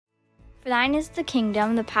For thine is the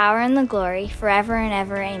kingdom, the power, and the glory, forever and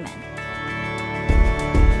ever. Amen.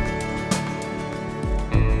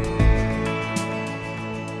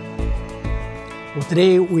 Well,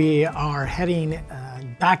 today we are heading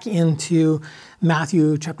back into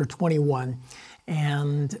Matthew chapter 21.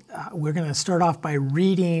 And we're going to start off by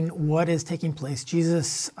reading what is taking place.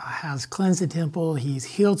 Jesus has cleansed the temple, he's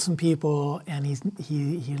healed some people, and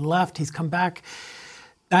he left, he's come back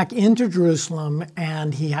into Jerusalem,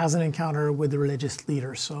 and he has an encounter with the religious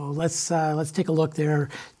leaders. So let's take a look there,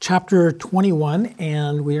 chapter 21,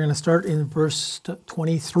 and we're going to start in verse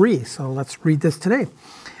 23. So let's read this today.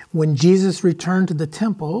 When Jesus returned to the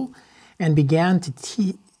temple and began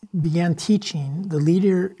teaching,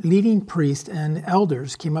 the leading priests and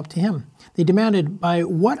elders came up to him. They demanded, "By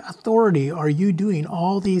what authority are you doing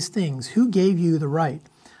all these things? Who gave you the right?"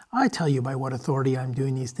 "I tell you by what authority I'm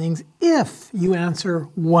doing these things, if you answer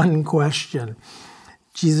one question."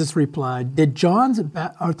 Jesus replied, "Did John's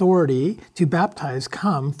authority to baptize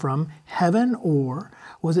come from heaven, or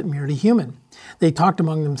was it merely human?" They talked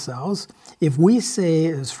among themselves. "If we say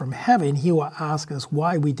it is from heaven, he will ask us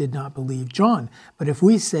why we did not believe John. But if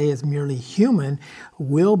we say it's merely human,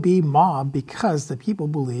 we'll be mobbed because the people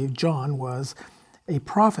believe John was a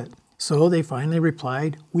prophet." So they finally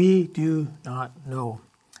replied, "We do not know."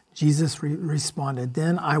 Jesus responded,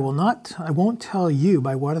 "Then I won't tell you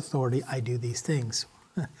by what authority I do these things."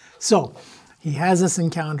 So he has this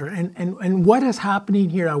encounter. And what is happening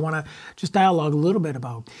here, I want to just dialogue a little bit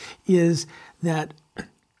about, is that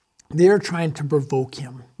they're trying to provoke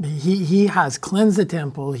him. He has cleansed the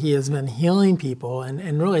temple. He has been healing people.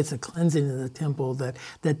 And really it's a cleansing of the temple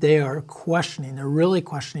that they are questioning. They're really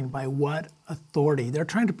questioning by what authority. They're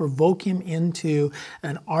trying to provoke him into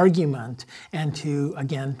an argument and to,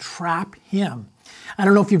 again, trap him. I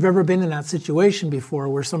don't know if you've ever been in that situation before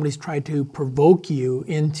where somebody's tried to provoke you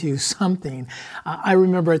into something. I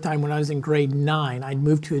remember a time when I was in grade 9, I'd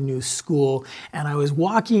moved to a new school, and I was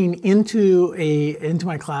walking into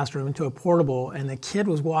my classroom, into a portable, and the kid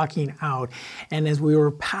was walking out. And as we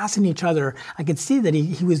were passing each other, I could see that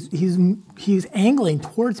he was angling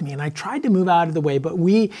towards me, and I tried to move out of the way, but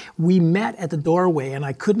we met at the doorway, and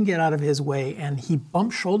I couldn't get out of his way, and he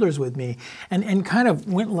bumped shoulders with me and kind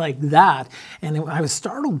of went like that. And I was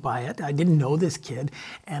startled by it. I didn't know this kid.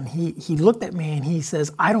 And he looked at me and he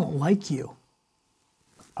says, "I don't like you."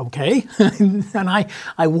 Okay. And I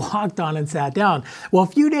walked on and sat down. Well, a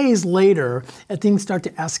few days later, things start to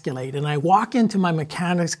escalate. And I walk into my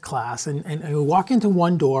mechanics class and I walk into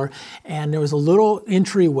one door, and there was a little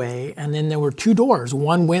entryway, and then there were two doors.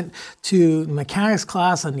 One went to mechanics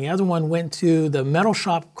class and the other one went to the metal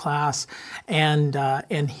shop class. And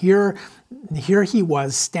here he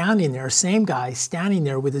was standing there, same guy standing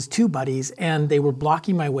there with his two buddies, and they were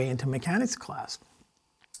blocking my way into mechanics class.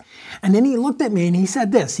 And then he looked at me and he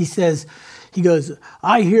said this. He goes,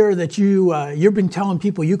 "I hear that you've been telling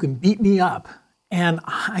people you can beat me up." And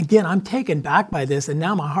again, I'm taken back by this, and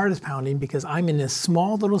now my heart is pounding because I'm in this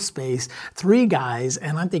small little space, three guys,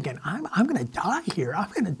 and I'm thinking, I'm going to die here. I'm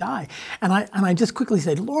going to die. And I just quickly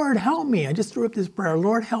said, "Lord, help me." I just threw up this prayer,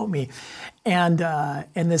 "Lord, help me." And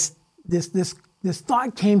this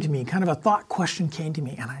thought came to me, kind of a thought question came to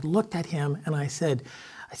me, and I looked at him and I said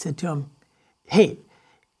to him, "Hey,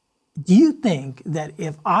 do you think that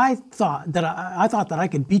if I thought that I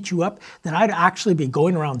could beat you up, that I'd actually be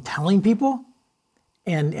going around telling people?"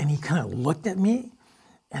 And he kind of looked at me.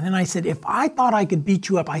 And then I said, "If I thought I could beat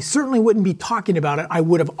you up, I certainly wouldn't be talking about it. I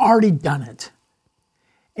would have already done it."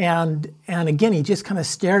 And again, he just kind of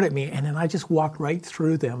stared at me, and then I just walked right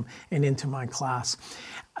through them and into my class.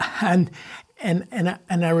 And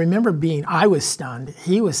I remember I was stunned,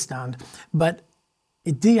 he was stunned, but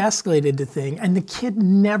it de-escalated the thing, and the kid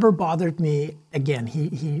never bothered me again.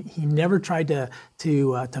 He never tried to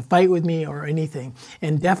fight with me or anything.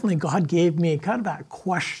 And definitely God gave me kind of that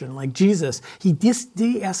question, like Jesus, he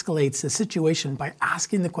de-escalates the situation by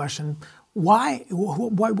asking the question, why,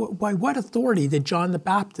 by what authority did John the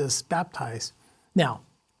Baptist baptize? Now,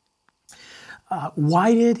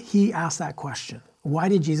 why did he ask that question? Why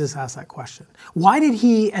did Jesus ask that question? Why did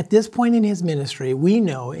he, at this point in his ministry, we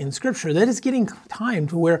know in Scripture that it's getting time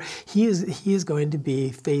to where he is going to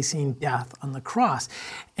be facing death on the cross.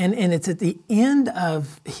 And it's at the end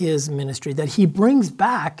of his ministry that he brings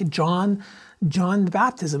back John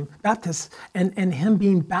the Baptist and him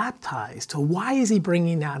being baptized. So why is he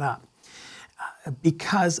bringing that up?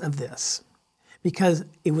 Because of this. Because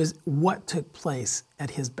it was what took place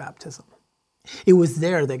at his baptism. It was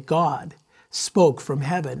there that God spoke from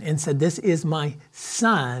heaven and said, "This is my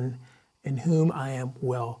son in whom I am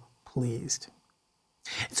well pleased."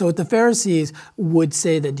 So the Pharisees would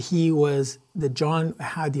say that John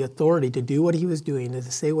had the authority to do what he was doing and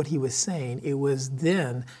to say what he was saying. It was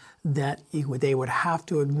then that they would have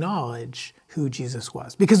to acknowledge who Jesus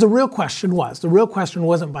was. Because the real question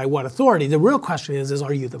wasn't by what authority. The real question is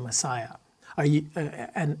are you the Messiah? Are you?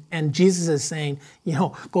 And Jesus is saying,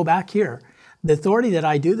 go back here. The authority that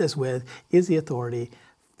I do this with is the authority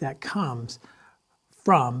that comes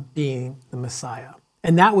from being the Messiah.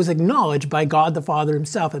 And that was acknowledged by God the Father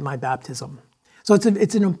himself at my baptism. So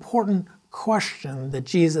it's an important question that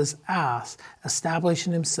Jesus asked,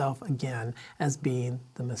 establishing himself again as being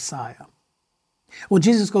the Messiah. Well,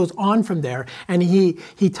 Jesus goes on from there, and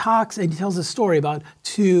he talks and he tells a story about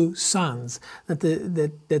two sons, that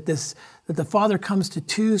the father comes to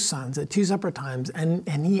two sons at two separate times,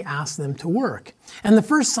 and he asks them to work. And the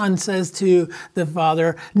first son says to the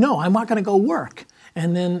father, "No, I'm not going to go work."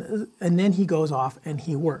 And then he goes off and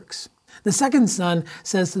he works. The second son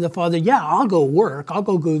says to the father, "Yeah, I'll go work. I'll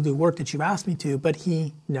go do the work that you've asked me to," but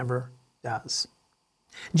he never does.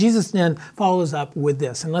 Jesus then follows up with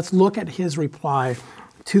this, and let's look at his reply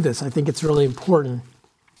to this. I think it's really important,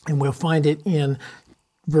 and we'll find it in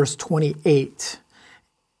verse 28.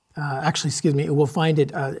 We'll find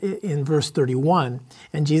it in verse 31,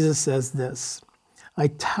 and Jesus says this, "I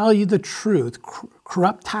tell you the truth,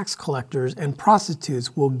 corrupt tax collectors and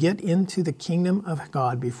prostitutes will get into the kingdom of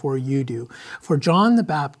God before you do. For John the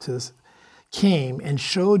Baptist came and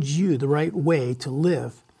showed you the right way to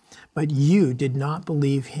live, but you did not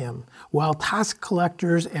believe him, while tax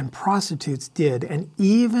collectors and prostitutes did. And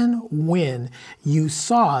even when you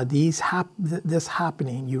saw this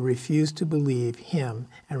happening, you refused to believe him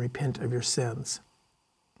and repent of your sins."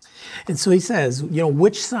 And so he says,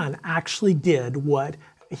 which son actually did what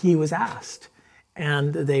he was asked?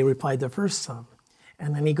 And they replied, the first son.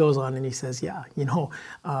 And then he goes on and he says,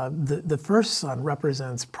 the first son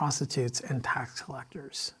represents prostitutes and tax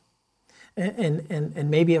collectors. And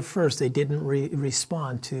maybe at first they didn't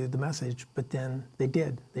respond to the message, but then they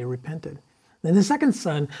did. They repented. Then the second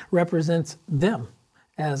son represents them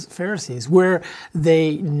as Pharisees, where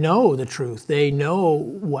they know the truth. They know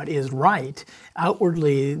what is right.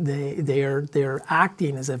 Outwardly, they're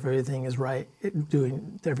acting as if everything is right,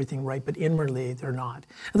 doing everything right, but inwardly they're not.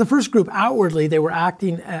 And the first group, outwardly, they were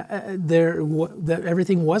acting that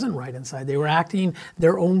everything wasn't right inside. They were acting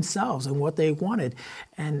their own selves and what they wanted,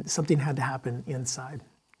 and something had to happen inside.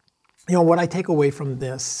 What I take away from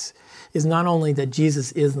this is not only that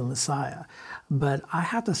Jesus is the Messiah, but I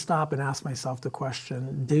have to stop and ask myself the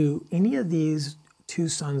question, do any of these two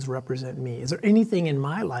sons represent me? Is there anything in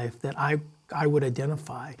my life that I would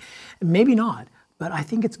identify? Maybe not, but I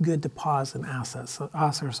think it's good to pause and ask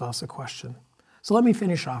ourselves a question. So let me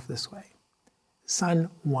finish off this way. Son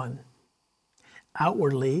 1.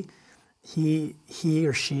 Outwardly, he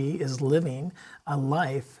or she is living a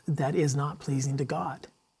life that is not pleasing to God.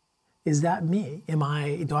 Is that me?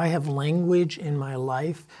 Do I have language in my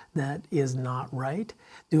life that is not right?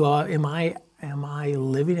 Am I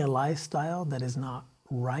living a lifestyle that is not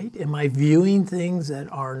right? Am I viewing things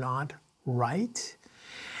that are not right?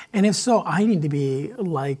 And if so, I need to be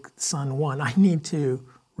like son 1. I need to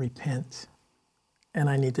repent, and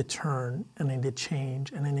I need to turn, and I need to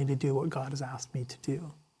change, and I need to do what God has asked me to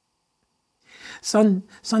do. Son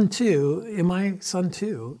 2, am I son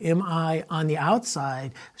 2? Am I on the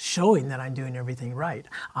outside showing that I'm doing everything right?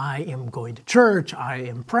 I am going to church, I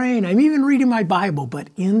am praying, I'm even reading my Bible, but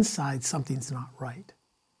inside something's not right.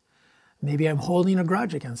 Maybe I'm holding a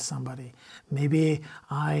grudge against somebody. Maybe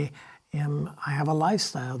I have a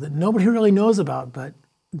lifestyle that nobody really knows about, but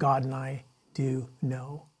God and I do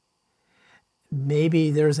know.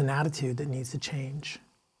 Maybe there's an attitude that needs to change.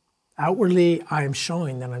 Outwardly, I am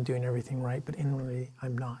showing that I'm doing everything right, but inwardly,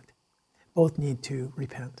 I'm not. Both need to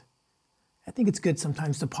repent. I think it's good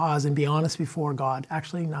sometimes to pause and be honest before God.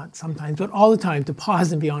 Actually, not sometimes, but all the time, to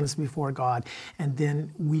pause and be honest before God. And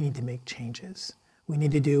then we need to make changes. We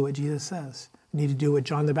need to do what Jesus says. We need to do what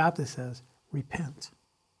John the Baptist says. Repent.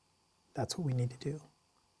 That's what we need to do.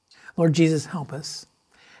 Lord Jesus, help us.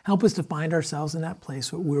 Help us to find ourselves in that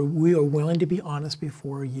place where we are willing to be honest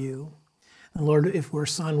before you. And Lord, if we're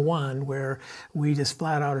son 1, where we just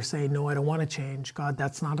flat out are saying, no, I don't want to change, God,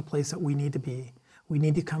 that's not a place that we need to be. We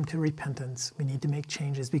need to come to repentance. We need to make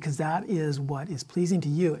changes, because that is what is pleasing to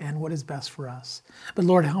you and what is best for us. But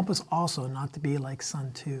Lord, help us also not to be like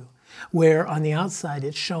son 2, where on the outside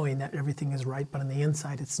it's showing that everything is right, but on the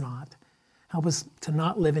inside it's not. Help us to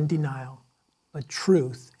not live in denial, but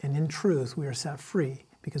truth. And in truth, we are set free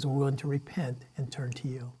because we're willing to repent and turn to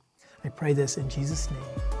you. I pray this in Jesus' name.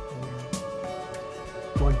 Amen.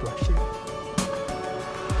 Lord bless you.